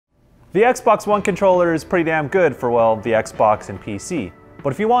The Xbox One controller is pretty damn good for, well, the Xbox and PC.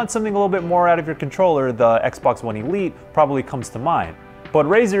 But if you want something a little bit more out of your controller, the Xbox One Elite probably comes to mind. But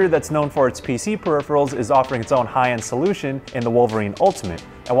Razer, that's known for its PC peripherals, is offering its own high-end solution in the Wolverine Ultimate.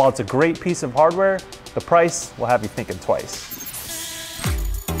 And while it's a great piece of hardware, the price will have you thinking twice.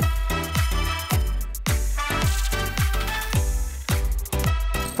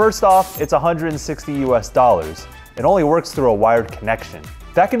 First off, it's $160 US. It only works through a wired connection.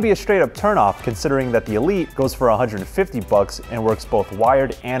 That can be a straight up turnoff considering that the Elite goes for $150 and works both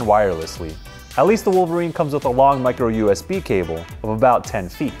wired and wirelessly. At least the Wolverine comes with a long micro USB cable of about 10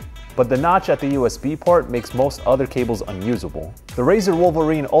 feet. But the notch at the USB port makes most other cables unusable. The Razer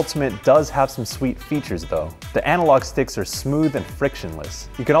Wolverine Ultimate does have some sweet features though. The analog sticks are smooth and frictionless.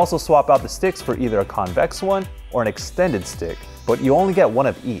 You can also swap out the sticks for either a convex one or an extended stick, but you only get one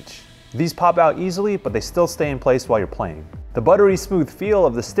of each. These pop out easily, but they still stay in place while you're playing. The buttery smooth feel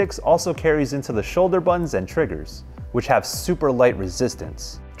of the sticks also carries into the shoulder buttons and triggers, which have super light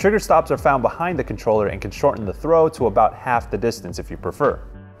resistance. Trigger stops are found behind the controller and can shorten the throw to about half the distance if you prefer.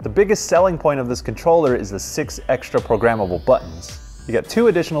 The biggest selling point of this controller is the 6 extra programmable buttons. You get 2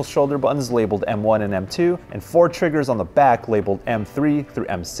 additional shoulder buttons labeled M1 and M2, and 4 triggers on the back labeled M3 through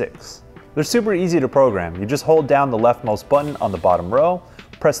M6. They're super easy to program. You just hold down the leftmost button on the bottom row,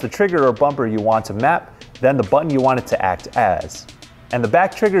 press the trigger or bumper you want to map, then the button you want it to act as. And the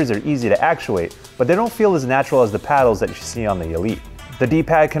back triggers are easy to actuate, but they don't feel as natural as the paddles that you see on the Elite. The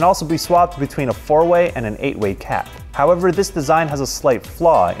D-pad can also be swapped between a 4-way and an 8-way cap. However, this design has a slight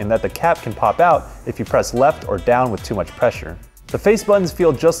flaw in that the cap can pop out if you press left or down with too much pressure. The face buttons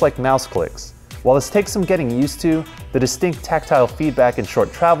feel just like mouse clicks. While this takes some getting used to, the distinct tactile feedback and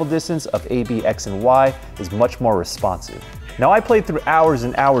short travel distance of A, B, X, and Y is much more responsive. Now I played through hours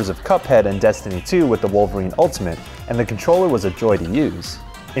and hours of Cuphead and Destiny 2 with the Wolverine Ultimate, and the controller was a joy to use.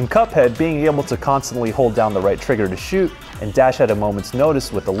 In Cuphead, being able to constantly hold down the right trigger to shoot and dash at a moment's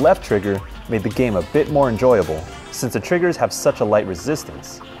notice with the left trigger made the game a bit more enjoyable, since the triggers have such a light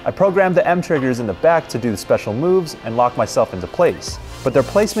resistance. I programmed the M triggers in the back to do the special moves and lock myself into place, but their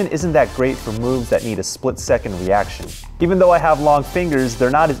placement isn't that great for moves that need a split-second reaction. Even though I have long fingers, they're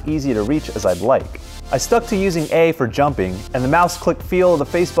not as easy to reach as I'd like. I stuck to using A for jumping, and the mouse click feel of the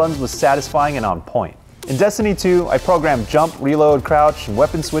face buttons was satisfying and on point. In Destiny 2, I programmed jump, reload, crouch, and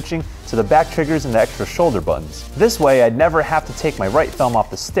weapon switching to the back triggers and the extra shoulder buttons. This way, I'd never have to take my right thumb off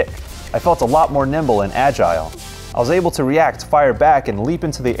the stick. I felt a lot more nimble and agile. I was able to react, fire back, and leap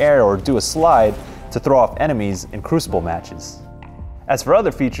into the air or do a slide to throw off enemies in Crucible matches. As for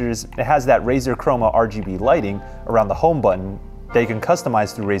other features, it has that Razer Chroma RGB lighting around the home button that you can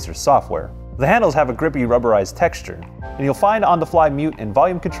customize through Razer software. The handles have a grippy rubberized texture, and you'll find on-the-fly mute and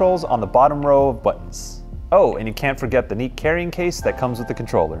volume controls on the bottom row of buttons. Oh, and you can't forget the neat carrying case that comes with the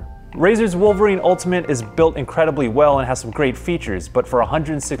controller. Razer's Wolverine Ultimate is built incredibly well and has some great features, but for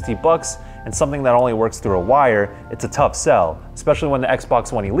 $160 and something that only works through a wire, it's a tough sell, especially when the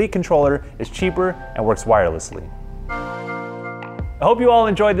Xbox One Elite controller is cheaper and works wirelessly. I hope you all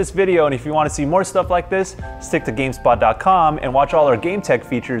enjoyed this video, and if you want to see more stuff like this, stick to GameSpot.com and watch all our GameTech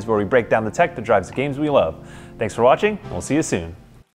features where we break down the tech that drives the games we love. Thanks for watching, and we'll see you soon.